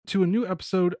to a new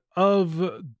episode of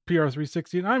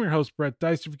PR360, and I'm your host, Brett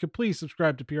Dice. If you could please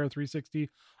subscribe to PR360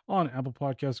 on Apple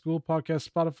Podcasts, Google Podcasts,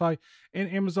 Spotify, and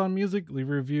Amazon Music. Leave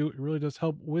a review. It really does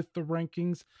help with the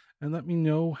rankings, and let me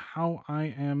know how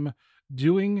I am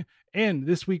doing. And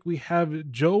this week we have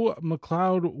Joe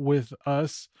McLeod with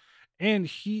us, and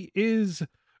he is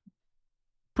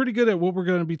pretty good at what we're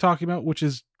going to be talking about, which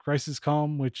is crisis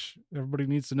calm, which everybody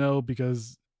needs to know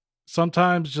because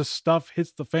sometimes just stuff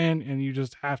hits the fan and you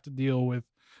just have to deal with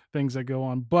things that go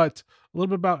on. But a little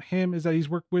bit about him is that he's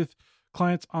worked with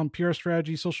clients on PR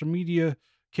strategy, social media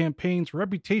campaigns,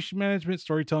 reputation management,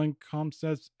 storytelling,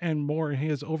 concepts, and more. And he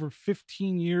has over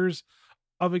 15 years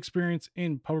of experience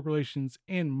in public relations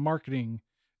and marketing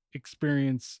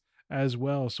experience as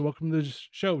well. So welcome to the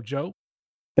show, Joe.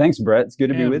 Thanks, Brett. It's good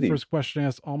to be with you. First question I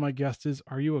ask all my guests is,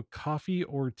 are you a coffee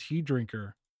or tea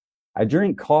drinker? I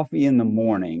drink coffee in the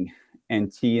morning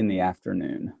and tea in the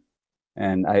afternoon.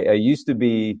 And I used to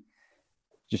be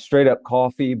just straight up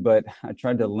coffee, but I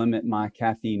tried to limit my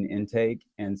caffeine intake.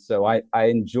 And so I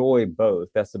enjoy both.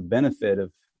 That's the benefit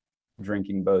of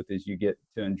drinking both, is you get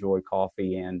to enjoy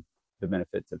coffee and the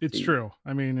benefits of tea. It's true.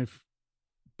 I mean, if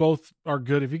both are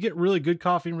good, if you get really good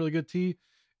coffee and really good tea,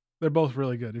 they're both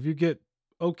really good. If you get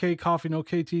okay coffee and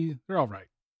okay tea, they're all right.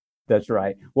 That's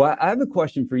right. Well, I have a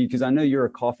question for you because I know you're a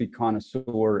coffee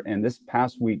connoisseur, and this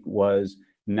past week was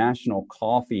National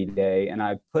Coffee Day. And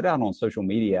I put out on social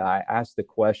media, I asked the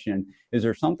question, is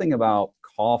there something about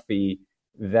coffee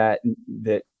that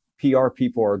PR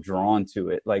people are drawn to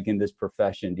it, like in this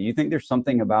profession? Do you think there's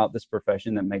something about this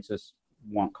profession that makes us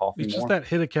want coffee It's more? Just that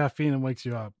hit of caffeine and wakes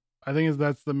you up. I think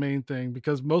that's the main thing,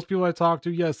 because most people I talk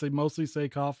to, yes, they mostly say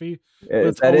coffee, but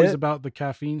it's always about the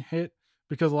caffeine hit,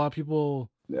 because a lot of people,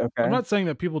 I'm not saying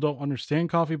that people don't understand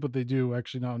coffee, but they do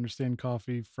actually not understand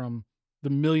coffee from the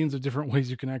millions of different ways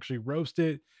you can actually roast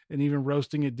it. And even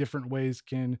roasting it different ways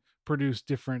can produce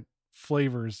different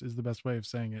flavors, is the best way of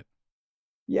saying it.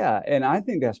 Yeah, and I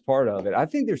think that's part of it. I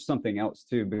think there's something else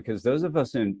too, because those of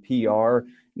us in PR,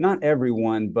 not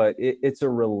everyone, but it's a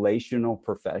relational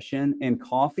profession, and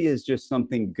coffee is just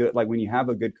something good. Like when you have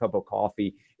a good cup of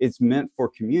coffee, it's meant for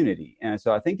community. And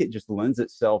so I think it just lends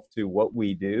itself to what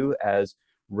we do as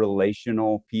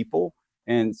relational people.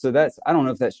 And so I don't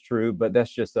know if that's true, but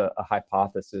that's just a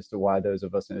hypothesis to why those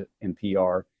of us in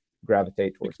PR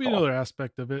gravitate towards coffee. Another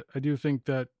aspect of it, I do think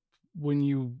that when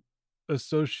you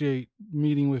associate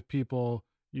meeting with people,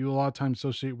 you a lot of times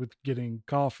associate with getting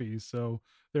coffee, so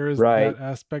there is that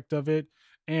aspect of it.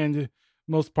 And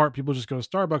most part, people just go to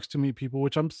Starbucks to meet people,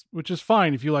 which is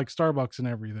fine if you like Starbucks and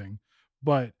everything.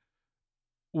 But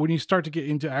when you start to get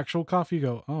into actual coffee, you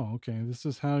go, oh, okay, this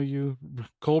is how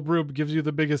cold brew gives you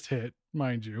the biggest hit,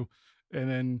 mind you, and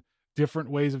then different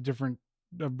ways of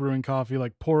brewing coffee,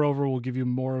 like pour over will give you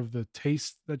more of the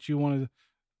taste that you want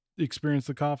to experience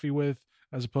the coffee with,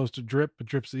 as opposed to drip. But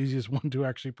drip's the easiest one to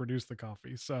actually produce the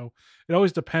coffee. So it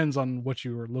always depends on what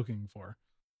you are looking for.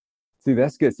 See,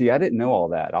 that's good. See, I didn't know all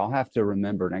that. I'll have to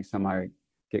remember next time I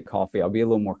get coffee. I'll be a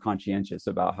little more conscientious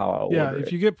about how I order it. Yeah,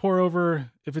 if you get pour over,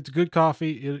 if it's good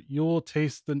coffee, you'll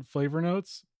taste the flavor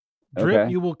notes. Drip,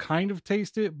 you will kind of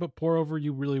taste it, but pour over,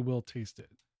 you really will taste it.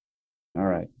 All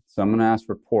right. So I'm going to ask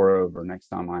for pour over next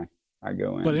time I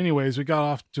go in. But anyways, we got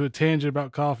off to a tangent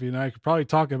about coffee, and I could probably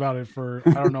talk about it for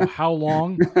I don't know how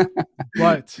long.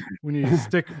 But when you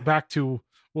stick back to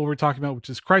what we're talking about, which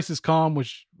is crisis calm,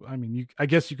 which, I mean, I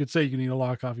guess you could say you need a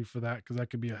lot of coffee for that, because that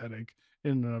could be a headache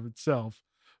in and of itself.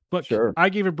 But sure. I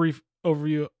gave a brief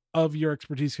overview of your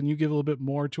expertise. Can you give a little bit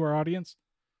more to our audience?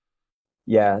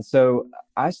 Yeah. So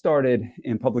I started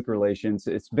in public relations.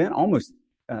 It's been almost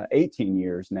 18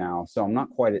 years now. So I'm not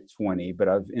quite at 20, but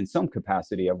in some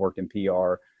capacity, I've worked in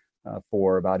PR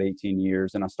for about 18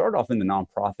 years. And I started off in the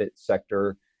nonprofit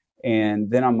sector, and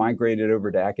then I migrated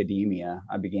over to academia.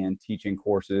 I began teaching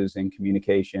courses in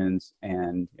communications,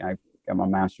 and I got my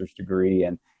master's degree,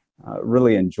 and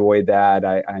really enjoyed that.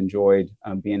 I enjoyed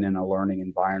being in a learning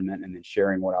environment and then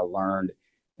sharing what I learned.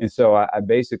 And so I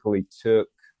basically took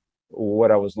what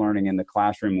I was learning in the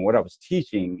classroom and what I was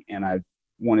teaching, and I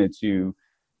wanted to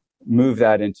move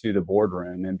that into the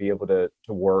boardroom and be able to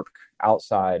work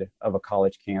outside of a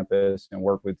college campus and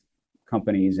work with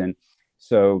companies. And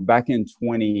so back in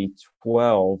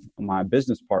 2012, my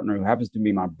business partner, who happens to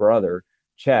be my brother,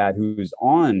 Chad, who's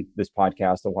on this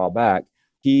podcast a while back,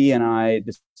 he and I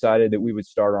decided that we would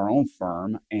start our own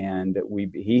firm. And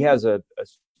he has a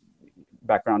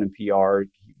background in PR,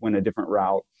 he went a different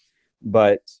route.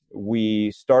 But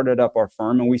we started up our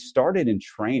firm, and we started in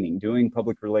training, doing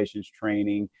public relations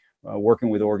training working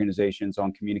with organizations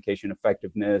on communication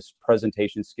effectiveness,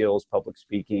 presentation skills, public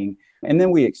speaking. And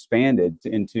then we expanded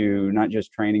into not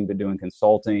just training, but doing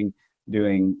consulting,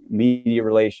 doing media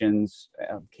relations,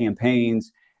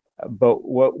 campaigns. But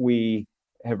what we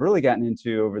have really gotten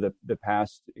into over the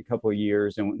past couple of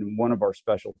years, and one of our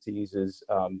specialties is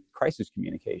crisis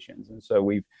communications. And so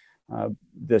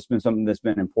this has been something that's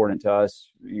been important to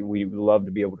us. We love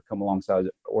to be able to come alongside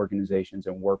organizations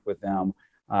and work with them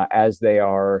as they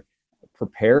are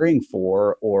preparing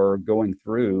for or going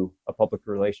through a public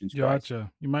relations crisis.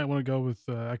 Gotcha. You might want to go with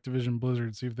Activision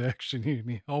Blizzard, see if they actually need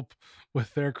any help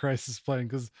with their crisis planning,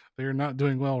 because they're not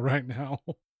doing well right now.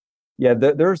 Yeah,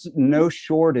 there's no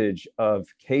shortage of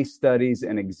case studies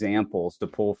and examples to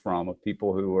pull from of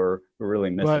people who are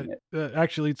really missing it.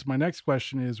 Actually, it's my next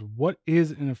question is, what is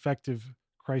an effective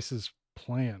crisis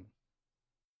plan?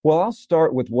 Well, I'll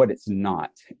start with what it's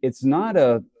not. It's not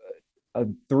a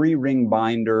 3-ring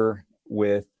binder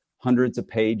with hundreds of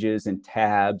pages and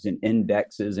tabs and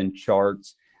indexes and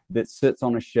charts that sits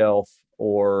on a shelf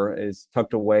or is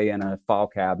tucked away in a file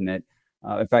cabinet.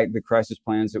 In fact, the crisis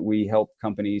plans that we help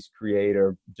companies create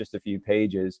are just a few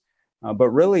pages. But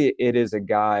really, it is a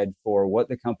guide for what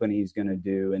the company is going to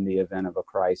do in the event of a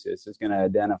crisis. It's going to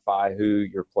identify who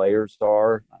your players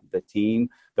are, the team,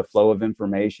 the flow of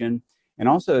information, and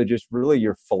also just really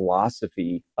your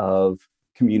philosophy of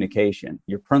communication,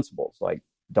 your principles, like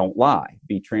don't lie,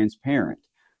 be transparent.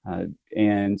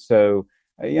 And so,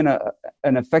 an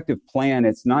effective plan,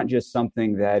 it's not just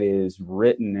something that is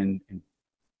written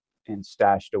and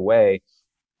stashed away.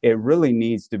 It really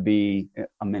needs to be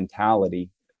a mentality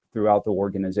throughout the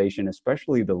organization,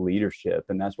 especially the leadership.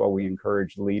 And that's why we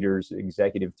encourage leaders,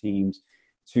 executive teams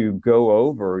to go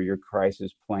over your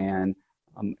crisis plan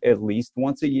at least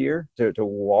once a year to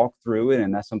walk through it.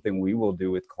 And that's something we will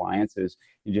do with clients is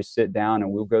you just sit down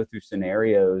and we'll go through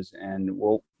scenarios, and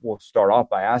we'll start off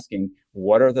by asking,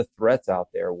 what are the threats out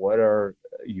there? What are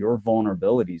your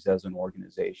vulnerabilities as an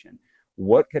organization?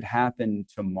 What could happen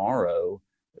tomorrow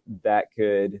that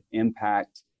could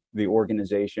impact the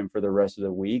organization for the rest of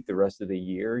the week, the rest of the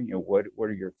year? What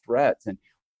are your threats? And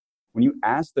when you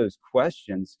ask those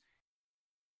questions,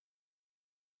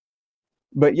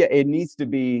 but yeah, it needs to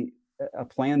be a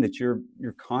plan that you're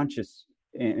conscious.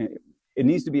 It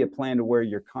needs to be a plan to where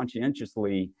you're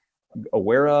conscientiously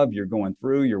aware of, you're going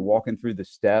through, you're walking through the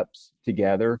steps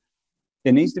together.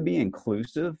 It needs to be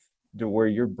inclusive to where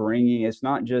you're bringing, it's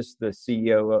not just the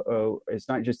CEO, it's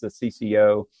not just the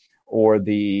CCO or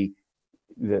the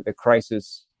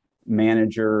crisis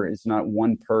manager. It's not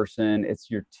one person,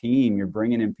 it's your team. You're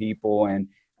bringing in people, and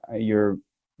you're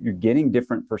getting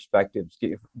different perspectives,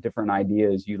 different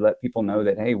ideas. You let people know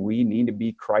that, hey, we need to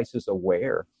be crisis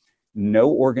aware.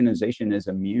 No organization is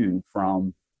immune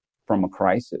from a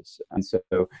crisis. And so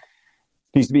it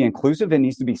needs to be inclusive. It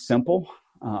needs to be simple.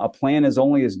 A plan is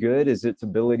only as good as its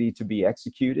ability to be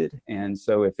executed. And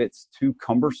so if it's too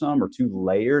cumbersome or too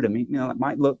layered, it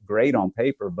might look great on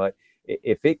paper, but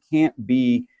if it can't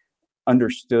be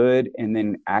understood and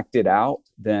then acted out,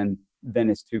 then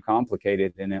it's too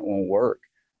complicated and it won't work.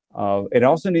 It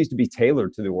also needs to be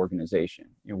tailored to the organization.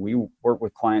 We work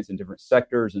with clients in different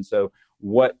sectors, and so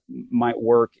what might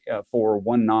work for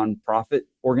one nonprofit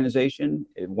organization,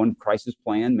 one crisis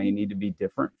plan may need to be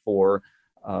different for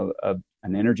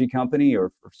an energy company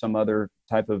or for some other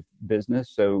type of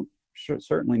business. So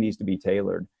certainly needs to be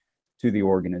tailored to the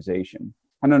organization.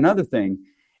 And another thing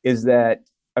is that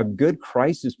a good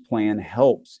crisis plan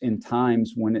helps in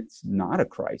times when it's not a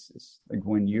crisis. Like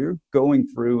when you're going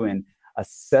through and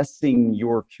assessing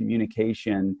your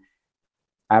communication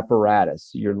apparatus,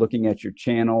 you're looking at your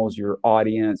channels, your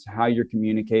audience, how you're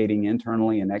communicating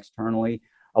internally and externally.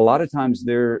 A lot of times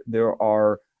there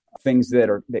are things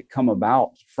that come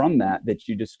about from that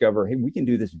you discover, hey, we can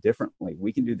do this differently.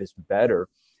 We can do this better.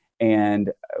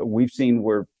 And we've seen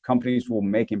where companies will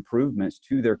make improvements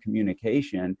to their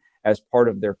communication as part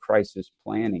of their crisis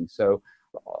planning. So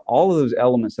all of those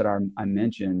elements that I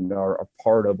mentioned are a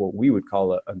part of what we would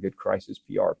call a good crisis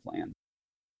PR plan.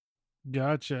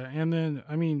 Gotcha. And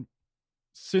then,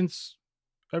 since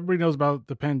everybody knows about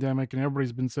the pandemic and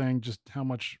everybody's been saying just how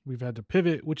much we've had to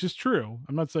pivot, which is true.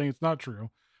 I'm not saying it's not true,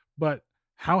 but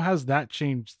how has that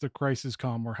changed the crisis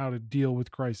comm or how to deal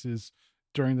with crisis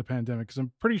during the pandemic? Because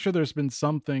I'm pretty sure there's been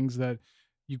some things that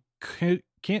you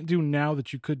can't do now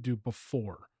that you could do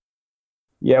before.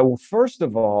 Yeah, well, first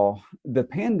of all, the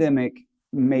pandemic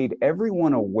made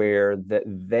everyone aware that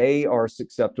they are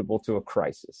susceptible to a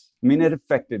crisis. It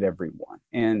affected everyone.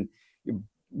 And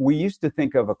we used to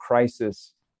think of a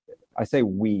crisis, I say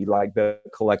we, like the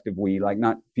collective we, like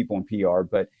not people in PR,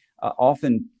 but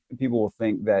often people will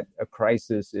think that a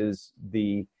crisis is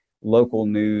the local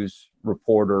news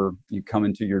reporter you come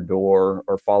into your door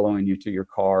or following you to your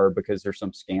car because there's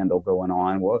some scandal going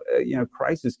on. Well,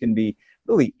 crisis can be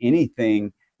really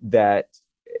anything that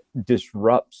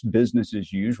disrupts business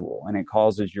as usual, and it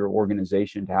causes your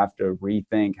organization to have to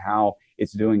rethink how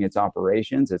it's doing its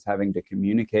operations. It's having to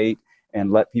communicate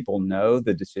and let people know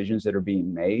the decisions that are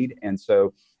being made. And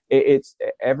so it's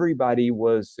everybody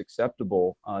was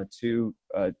susceptible to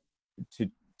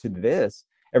this.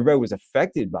 Everybody was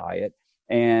affected by it,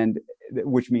 and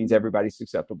which means everybody's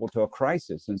susceptible to a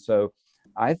crisis. And so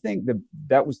I think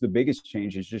that was the biggest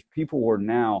change, is just people were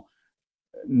now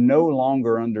no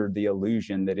longer under the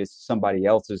illusion that it's somebody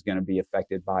else is going to be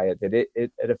affected by it, that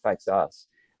it affects us.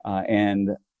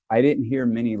 And I didn't hear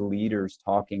many leaders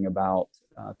talking about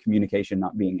communication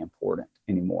not being important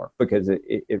anymore, because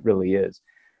it really is.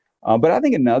 But I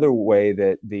think another way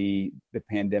that the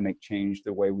pandemic changed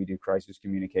the way we do crisis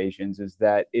communications is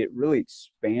that it really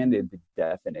expanded the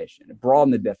definition. It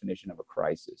broadened the definition of a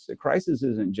crisis. A crisis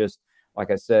isn't just,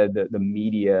 like I said, the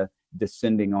media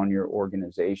descending on your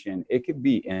organization. It could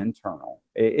be internal.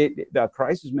 The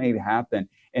crisis may happen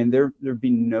and there'd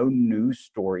be no news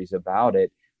stories about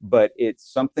it, but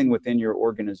it's something within your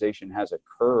organization has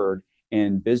occurred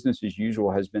and business as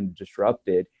usual has been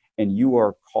disrupted, and you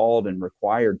are called and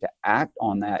required to act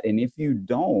on that. And if you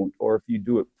don't, or if you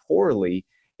do it poorly,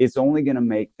 it's only going to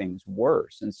make things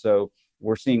worse. And so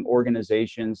we're seeing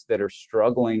organizations that are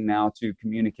struggling now to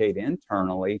communicate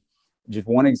internally. Just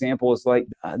one example is like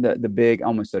the big, I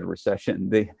almost said recession,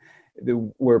 the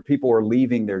where people are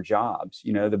leaving their jobs,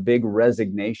 the big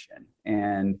resignation,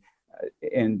 and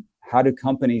how do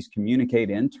companies communicate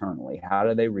internally? How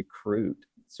do they recruit?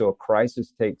 So a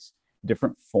crisis takes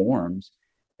different forms.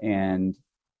 And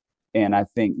I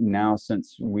think now,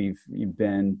 since we've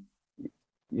been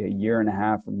a year and a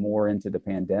half or more into the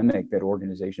pandemic, that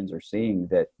organizations are seeing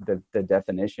that the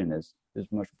definition is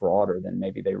much broader than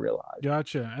maybe they realize.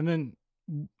 Gotcha. And then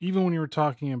even when you were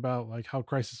talking about like how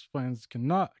crisis plans can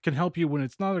help you when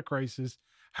it's not a crisis,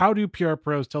 how do PR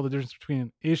pros tell the difference between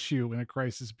an issue and a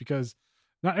crisis? Because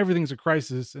not everything's a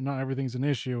crisis and not everything's an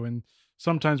issue. And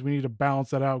sometimes we need to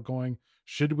balance that out, going,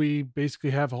 should we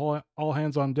basically have all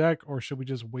hands on deck, or should we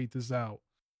just wait this out?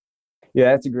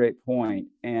 Yeah, that's a great point.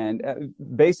 And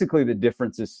basically the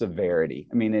difference is severity.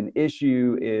 I mean, an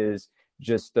issue is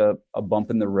just a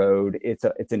bump in the road.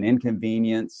 It's an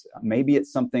inconvenience. Maybe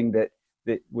it's something that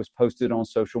was posted on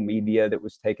social media that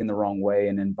was taken the wrong way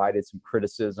and invited some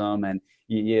criticism, and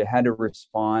you had to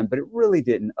respond, but it really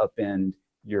didn't upend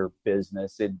your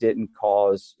business. It didn't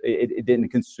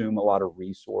consume a lot of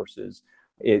resources.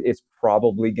 It's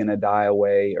probably going to die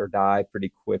away or die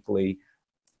pretty quickly.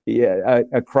 Yeah,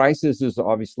 a crisis is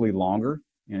obviously longer,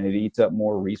 and it eats up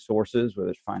more resources, whether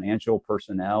it's financial,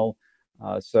 personnel.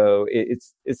 So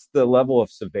it's the level of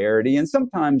severity, and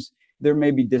sometimes there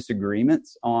may be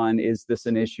disagreements on, is this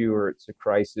an issue or it's a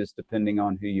crisis, depending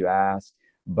on who you ask.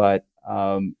 But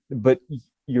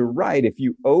you're right. If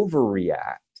you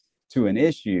overreact to an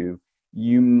issue,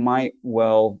 you might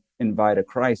well invite a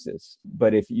crisis.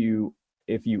 But if you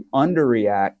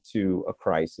underreact to a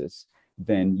crisis,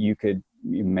 then you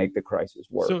make the crisis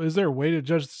worse. So is there a way to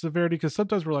judge the severity? Because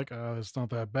sometimes we're like, oh, it's not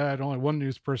that bad. Only one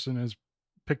news person has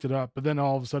picked it up, but then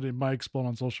all of a sudden it might explode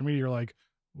on social media. You're like,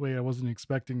 wait, I wasn't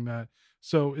expecting that.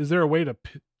 So is there a way to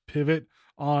pivot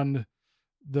on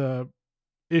the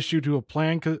issue to a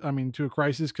plan? To a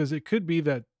crisis? Because it could be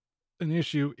that an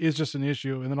issue is just an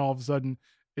issue, and then all of a sudden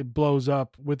it blows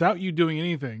up without you doing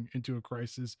anything into a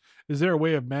crisis. Is there a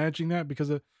way of managing that?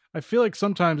 Because I feel like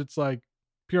sometimes it's like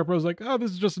PR pros like, oh,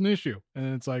 this is just an issue. And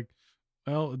then it's like,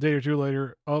 well, a day or two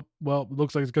later, oh, well, it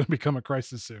looks like it's going to become a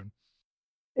crisis soon.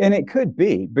 And it could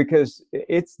be, because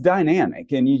it's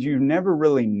dynamic and you never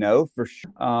really know for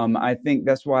sure. I think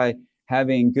that's why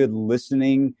having good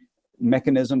listening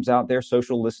mechanisms out there,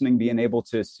 social listening, being able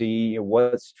to see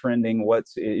what's trending,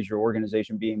 is your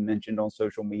organization being mentioned on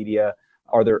social media?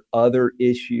 Are there other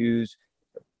issues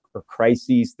or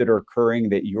crises that are occurring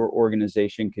that your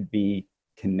organization could be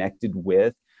connected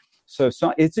with? So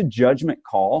it's a judgment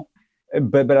call,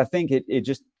 but I think it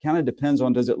just kind of depends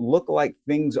on, does it look like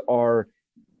things are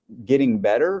getting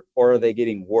better or are they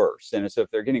getting worse? And so if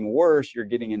they're getting worse, you're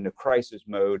getting into crisis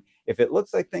mode. If it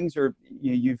looks like things are,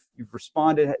 you've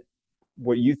responded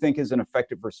what you think is an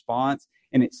effective response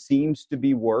and it seems to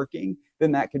be working,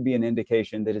 then that could be an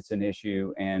indication that it's an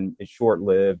issue and it's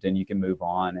short-lived and you can move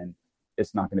on and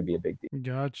it's not going to be a big deal.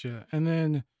 Gotcha. And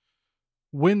then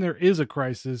when there is a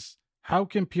crisis, how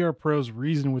can PR pros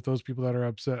reason with those people that are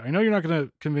upset? I know you're not going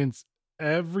to convince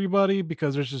everybody,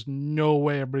 because there's just no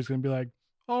way everybody's going to be like,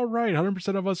 all right,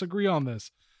 100% of us agree on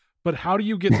this. But how do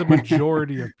you get the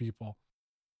majority of people?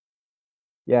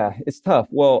 Yeah, it's tough.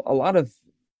 Well, a lot of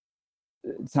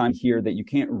time here that you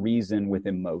can't reason with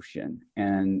emotion.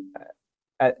 And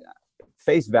at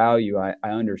face value, I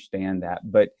understand that,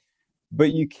 but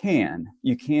you can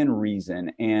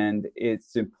reason, and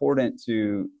it's important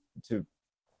to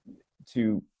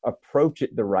to approach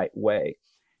it the right way.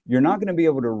 You're not going to be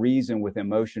able to reason with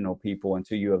emotional people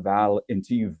until you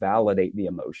validate the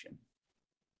emotion.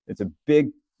 It's a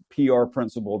big PR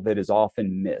principle that is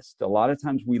often missed. A lot of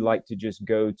times we like to just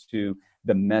go to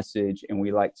the message, and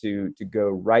we like to go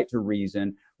right to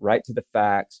reason, right to the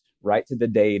facts, right to the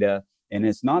data. And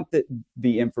it's not that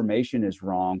the information is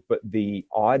wrong, but the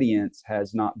audience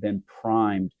has not been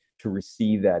primed to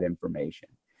receive that information.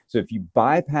 So if you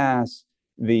bypass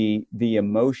the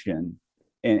emotion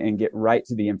and get right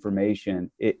to the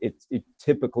information, it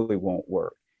typically won't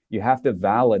work. You have to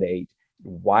validate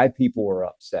why people are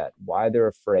upset, why they're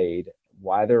afraid,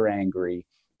 why they're angry,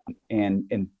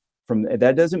 and from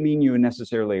that doesn't mean you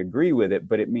necessarily agree with it,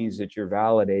 but it means that you're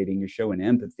validating, you're showing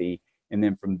empathy, and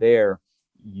then from there,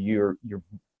 you're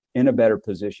in a better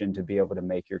position to be able to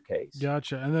make your case.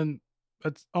 Gotcha. And then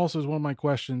that's also is one of my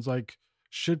questions. Like,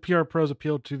 should PR pros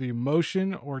appeal to the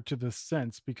emotion or to the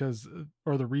sense? Because,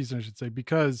 or the reason, I should say,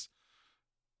 because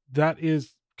that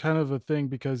is kind of a thing.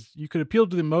 Because you could appeal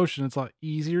to the emotion. It's a lot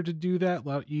easier to do that, a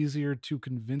lot easier to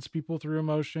convince people through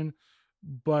emotion.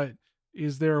 But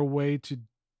is there a way to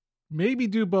maybe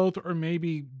do both, or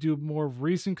maybe do more of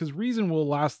reason? Because reason will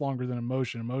last longer than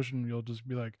emotion. Emotion, you'll just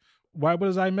be like, why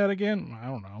was I met again? I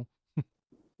don't know.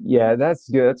 Yeah, that's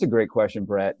good. That's a great question,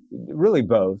 Brett. Really,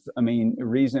 both. I mean,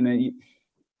 reason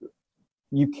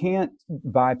you can't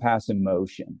bypass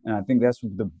emotion, and I think that's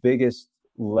the biggest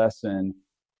lesson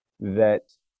that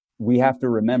we have to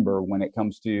remember when it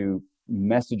comes to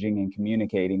messaging and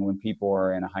communicating when people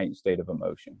are in a heightened state of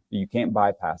emotion. You can't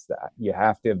bypass that. You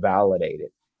have to validate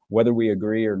it, whether we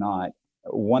agree or not.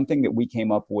 One thing that we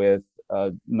came up with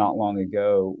not long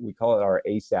ago, we call it our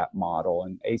ASAP model.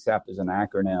 And ASAP is an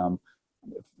acronym.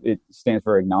 It stands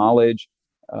for acknowledge.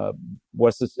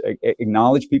 What's this?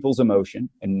 Acknowledge people's emotion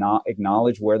and not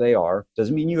acknowledge where they are.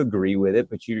 Doesn't mean you agree with it,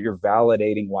 but you're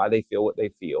validating why they feel what they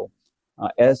feel.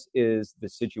 S is the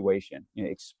situation.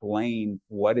 Explain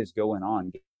what is going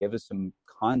on. Give us some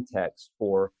context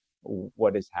for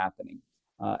what is happening.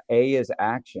 A is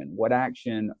action. What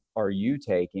action are you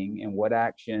taking, and what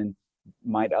action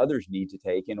might others need to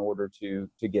take in order to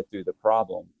get through the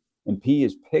problem? And P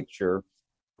is picture.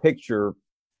 Picture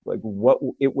like what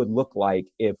it would look like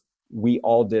if we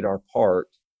all did our part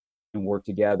and work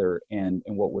together, and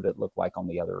what would it look like on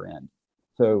the other end.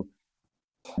 So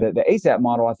the ASAP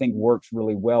model, I think, works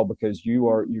really well because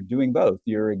you're doing both.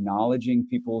 You're acknowledging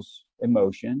people's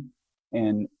emotion,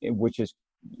 and which is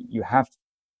you have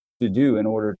to do in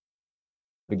order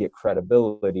to get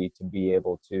credibility, to be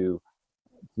able to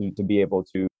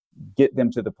get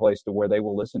them to the place to where they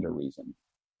will listen to reason.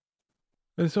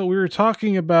 And so we were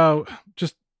talking about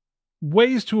just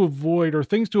ways to avoid, or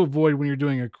things to avoid, when you're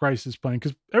doing a crisis plan.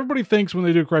 Because everybody thinks when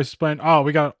they do a crisis plan, oh,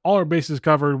 we got all our bases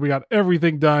covered, we got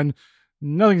everything done,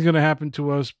 nothing's going to happen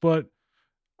to us. But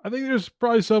I think there's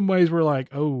probably some ways we're like,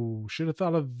 oh, should have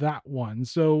thought of that one.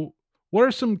 So, what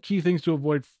are some key things to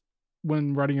avoid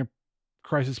when writing a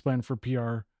crisis plan for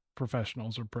PR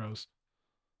professionals or pros?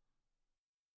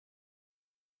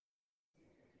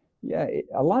 Yeah,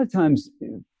 a lot of times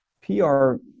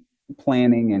PR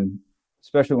planning, and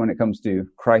especially when it comes to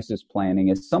crisis planning,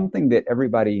 is something that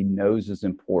everybody knows is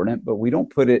important, but we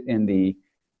don't put it in the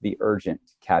urgent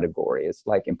category. It's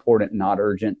like important, not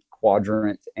urgent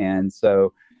quadrant. And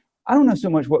so I don't know so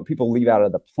much what people leave out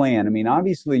of the plan. I mean,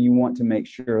 obviously, you want to make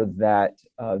sure that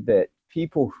that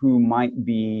people who might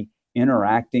be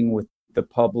interacting with the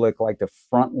public, like the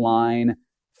frontline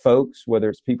folks, whether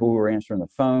it's people who are answering the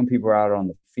phone, people who are out on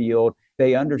the field,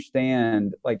 they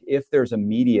understand, like, if there's a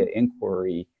media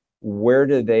inquiry, where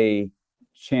do they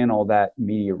channel that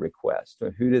media request,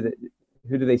 or who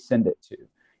do they send it to?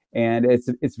 And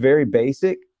it's very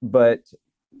basic, but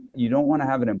you don't want to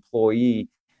have an employee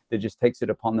that just takes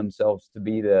it upon themselves to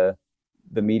be the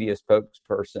media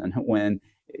spokesperson when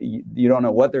you don't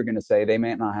know what they're going to say. They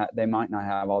might not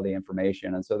have all the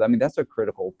information. And so, I mean, that's a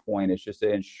critical point. It's just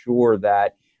to ensure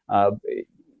that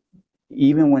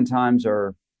even when times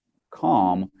are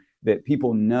calm, that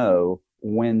people know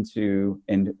when to,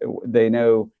 and they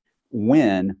know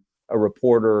when a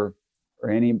reporter or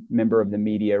any member of the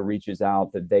media reaches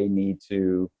out, that they need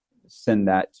to send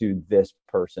that to this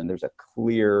person. There's a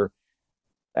clear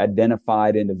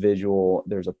identified individual,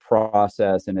 there's a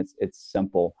process, and it's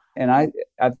simple. And I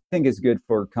think it's good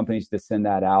for companies to send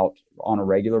that out on a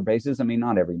regular basis. I mean,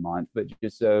 not every month, but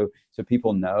just so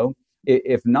people know.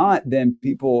 If not, then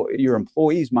your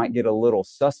employees might get a little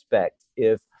suspect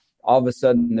if all of a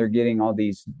sudden they're getting all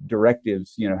these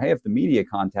directives, hey, if the media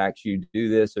contacts you, do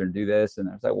this or do this. And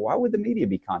it's like, well, why would the media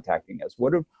be contacting us?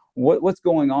 What's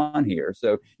going on here?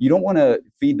 So you don't want to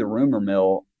feed the rumor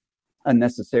mill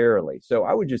unnecessarily. So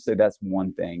I would just say that's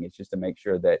one thing. It's just to make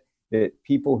sure that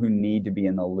people who need to be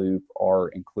in the loop are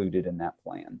included in that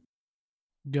plan.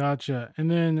 Gotcha. And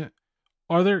then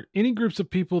are there any groups of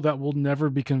people that will never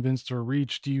be convinced or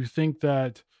reach? Do you think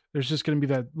that there's just going to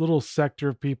be that little sector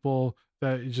of people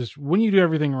that is just when you do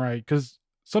everything right? Because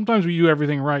sometimes we do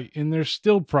everything right and there's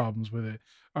still problems with it.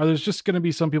 Are there's just going to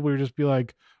be some people who just be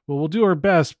like, well, we'll do our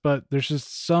best, but there's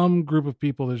just some group of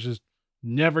people that's just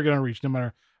never going to reach, no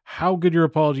matter how good your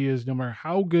apology is, no matter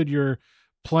how good your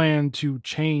plan to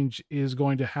change is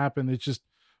going to happen. It's just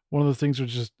one of the things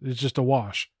it's just a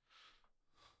wash.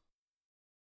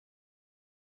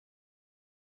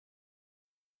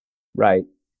 Right.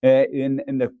 And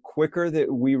the quicker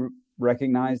that we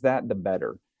recognize that, the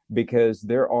better, because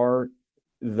there are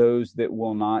those that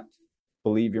will not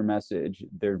believe your message.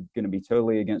 They're going to be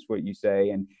totally against what you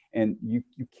say, and you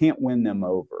can't win them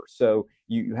over. So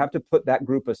you have to put that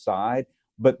group aside.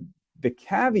 But the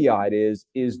caveat is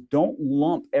don't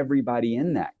lump everybody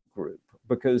in that group,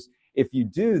 because if you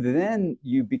do, then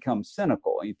you become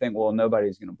cynical and you think, well,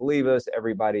 nobody's going to believe us.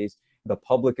 The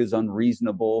public is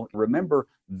unreasonable. Remember,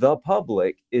 the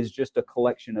public is just a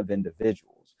collection of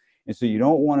individuals. And so you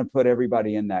don't want to put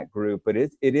everybody in that group, but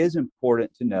it is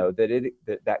important to know that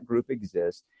that group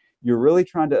exists. You're really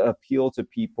trying to appeal to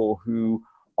people who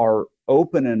are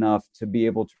open enough to be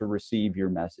able to receive your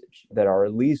message, that are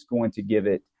at least going to give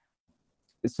it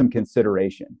some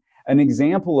consideration. An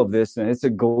example of this, and it's a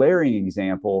glaring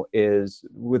example, is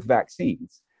with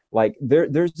vaccines. Like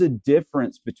there's a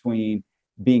difference between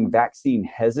being vaccine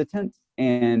hesitant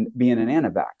and being an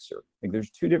anti-vaxxer. Like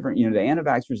there's two different, the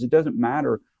anti-vaxxers, it doesn't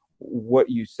matter what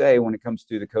you say when it comes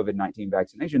to the COVID-19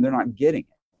 vaccination, they're not getting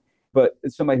it. But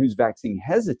somebody who's vaccine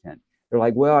hesitant, they're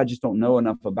like, well, I just don't know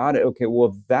enough about it. Okay,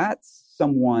 well, that's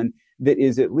someone that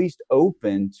is at least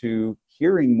open to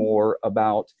hearing more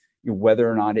about whether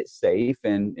or not it's safe.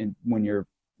 And when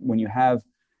you have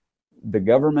the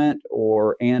government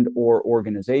or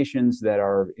organizations that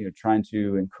are trying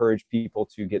to encourage people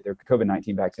to get their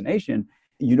COVID-19 vaccination,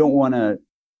 you don't want to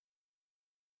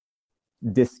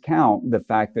discount the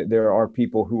fact that there are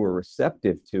people who are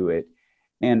receptive to it.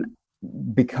 And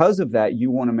because of that, you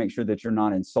want to make sure that you're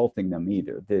not insulting them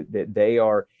either, that they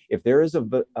are, if there is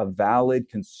a valid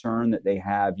concern that they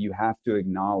have, you have to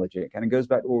acknowledge it. It kind of goes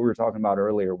back to what we were talking about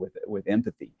earlier with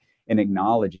empathy and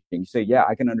acknowledging. You say, yeah,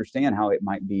 I can understand how it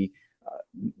might be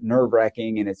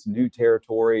nerve-wracking and it's new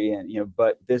territory, and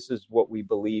but this is what we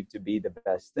believe to be the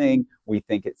best thing. We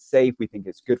think it's safe. We think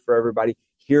it's good for everybody.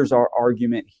 Here's our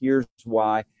argument. Here's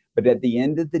why. But at the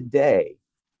end of the day,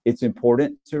 it's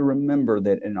important to remember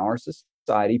that in our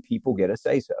society, people get a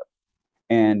say-so.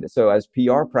 And so as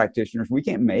PR practitioners, we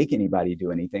can't make anybody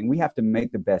do anything. We have to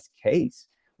make the best case.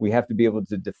 We have to be able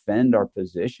to defend our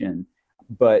position,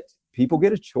 but people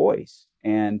get a choice.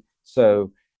 And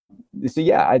so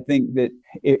yeah, I think that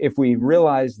if we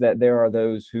realize that there are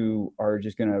those who are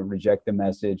just going to reject the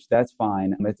message, that's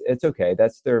fine. It's okay.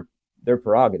 That's their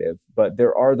prerogative. But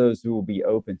there are those who will be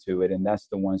open to it, and that's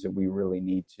the ones that we really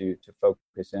need to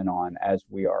focus in on as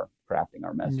we are crafting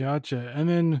our message. Gotcha. And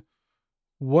then,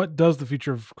 what does the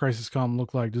future of Crisis Comm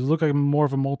look like? Does it look like more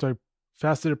of a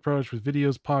multifaceted approach with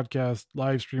videos, podcasts,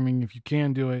 live streaming, if you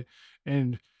can do it,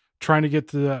 and trying to get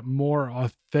to that more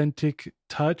authentic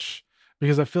touch?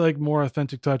 Because I feel like more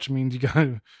authentic touch means you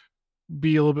gotta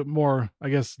be a little bit more, I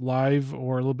guess, live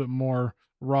or a little bit more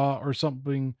raw or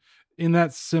something in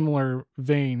that similar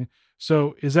vein.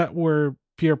 So is that where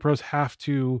PR pros have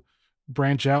to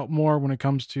branch out more when it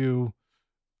comes to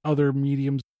other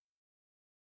mediums?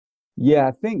 Yeah,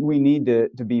 I think we need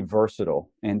to be versatile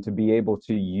and to be able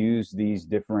to use these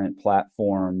different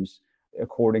platforms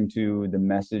according to the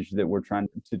message that we're trying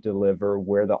to deliver,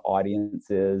 where the audience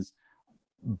is,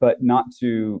 but not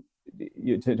to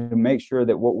make sure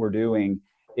that what we're doing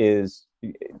is,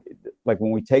 like,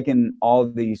 when we take in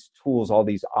all these tools, all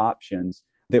these options,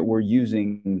 that we're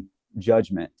using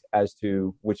judgment as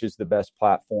to which is the best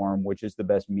platform, which is the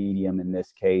best medium in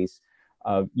this case.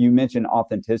 You mentioned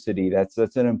authenticity. That's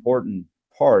an important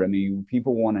part. I mean,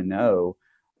 people want to know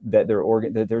that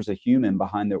that there's a human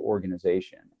behind their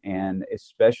organization, and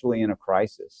especially in a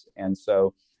crisis. And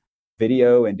so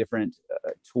video and different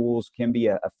tools can be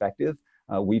effective.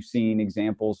 We've seen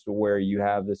examples to where you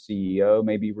have the CEO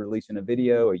maybe releasing a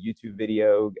video, a YouTube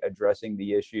video addressing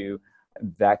the issue.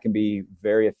 That can be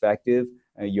very effective.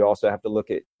 You also have to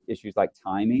look at issues like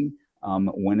timing.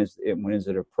 When is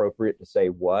it appropriate to say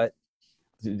what?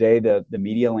 Today, the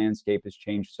media landscape has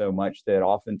changed so much that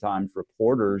oftentimes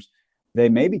reporters, they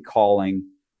may be calling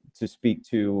to speak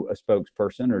to a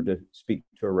spokesperson or to speak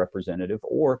to a representative,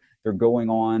 or they're going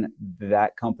on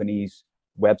that company's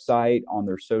website, on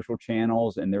their social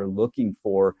channels, and they're looking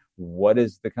for what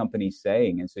is the company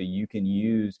saying. And so you can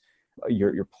use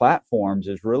your platforms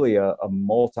as really a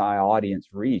multi-audience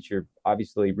reach. You're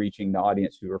obviously reaching the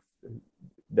audience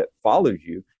that follows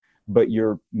you, but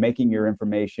you're making your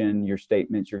information, your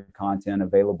statements, your content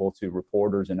available to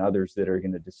reporters and others that are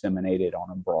going to disseminate it on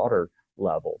a broader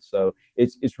level. So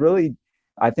it's really,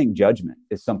 I think judgment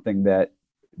is something that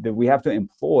we have to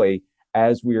employ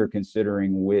as we are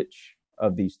considering which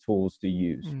of these tools to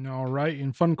use. All right.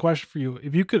 And fun question for you.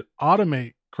 If you could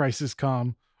automate crisis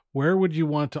comm, where would you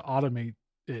want to automate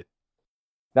it?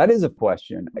 That is a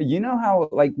question. You know how,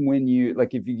 like,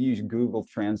 if you use Google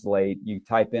Translate, you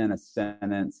type in a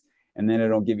sentence and then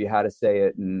it'll give you how to say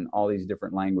it in all these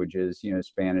different languages,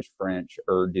 Spanish, French,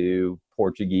 Urdu,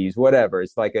 Portuguese, whatever.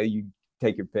 It's like you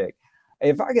take your pick.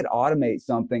 If I could automate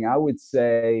something, I would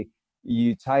say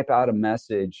you type out a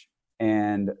message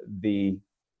and the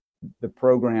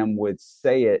program would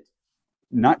say it,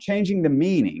 not changing the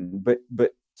meaning,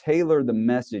 but tailor the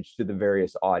message to the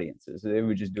various audiences. It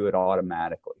would just do it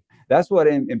automatically. That's what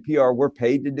in PR we're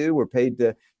paid to do. We're paid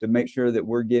to make sure that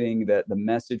we're getting the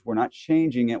message. We're not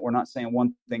changing it. We're not saying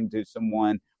one thing to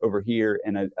someone over here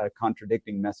and a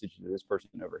contradicting message to this person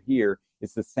over here.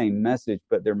 It's the same message,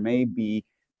 but there may be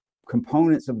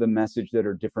components of the message that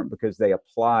are different because they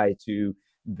apply to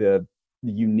the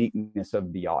uniqueness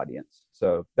of the audience.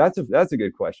 So that's a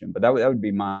good question, but that would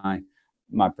be my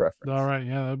preference. All right.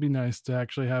 Yeah, that'd be nice to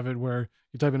actually have it where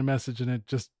you type in a message and it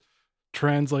just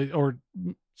translates or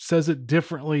says it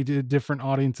differently to different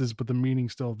audiences, but the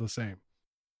meaning's still the same.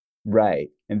 Right.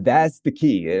 And that's the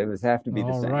key. It would have to be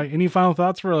the same. All right. Any final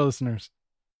thoughts for our listeners?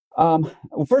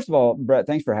 Well, first of all, Brett,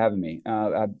 thanks for having me.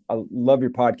 I love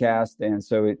your podcast. And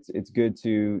so it's good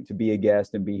to be a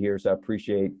guest and be here. So I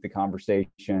appreciate the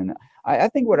conversation. I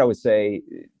think what I would say,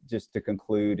 just to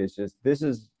conclude, is just, this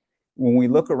is, when we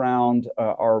look around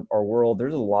our world,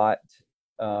 there's a lot,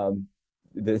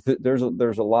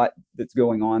 there's a lot that's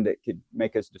going on that could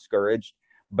make us discouraged.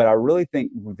 But I really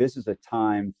think this is a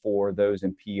time for those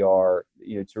in PR,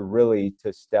 to really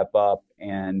to step up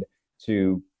and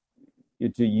to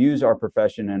use our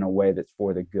profession in a way that's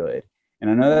for the good. And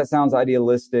I know that sounds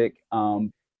idealistic. I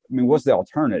mean, what's the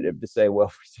alternative to say,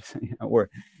 well,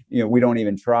 we don't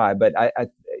even try? But I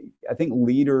think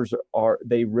leaders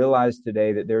they realize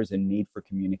today that there's a need for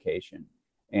communication.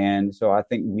 And so I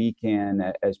think we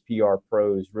can, as PR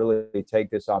pros, really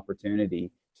take this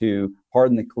opportunity to,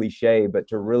 pardon the cliche, but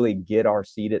to really get our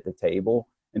seat at the table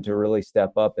and to really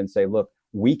step up and say, look,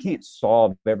 we can't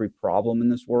solve every problem in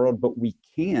this world, but we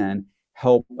can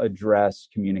help address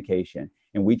communication,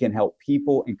 and we can help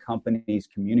people and companies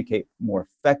communicate more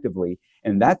effectively.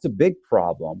 And that's a big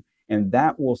problem. And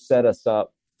that will set us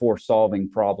up for solving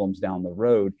problems down the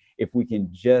road if we can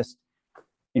just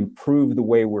improve the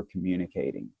way we're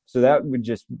communicating. So that would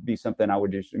just be something I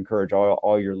would just encourage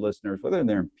all your listeners, whether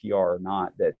they're in PR or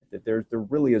not, that there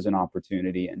really is an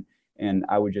opportunity. And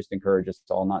I would just encourage us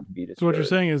all not to be discouraged. So what you're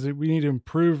saying is that we need to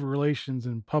improve relations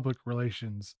and public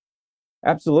relations.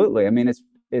 Absolutely. I mean, it's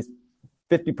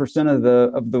 50%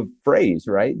 of the phrase,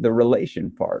 right? The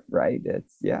relation part, right?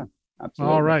 Yeah,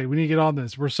 absolutely. All right. We need to get on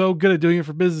this. We're so good at doing it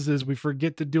for businesses, we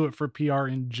forget to do it for PR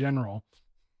in general.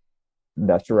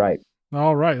 That's right.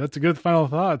 All right. That's a good final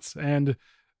thoughts. And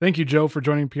thank you, Joe, for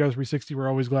joining PR 360. We're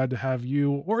always glad to have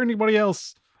you or anybody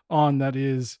else on that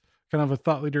is kind of a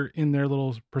thought leader in their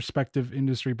little perspective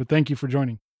industry. But thank you for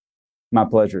joining. My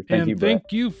pleasure. Thank you, Brett.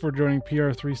 Thank you for joining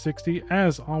PR 360.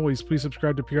 As always, please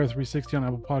subscribe to PR 360 on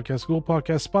Apple Podcasts, Google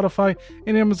Podcasts, Spotify,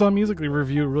 and Amazon Music. Leave a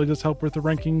review. It really does help with the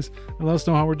rankings and let us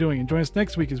know how we're doing. And join us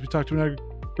next week as we talk to another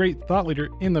great thought leader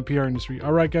in the PR industry.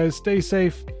 All right, guys, stay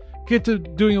safe. Get to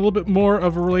doing a little bit more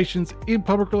of relations in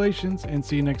public relations, and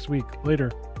see you next week. Later.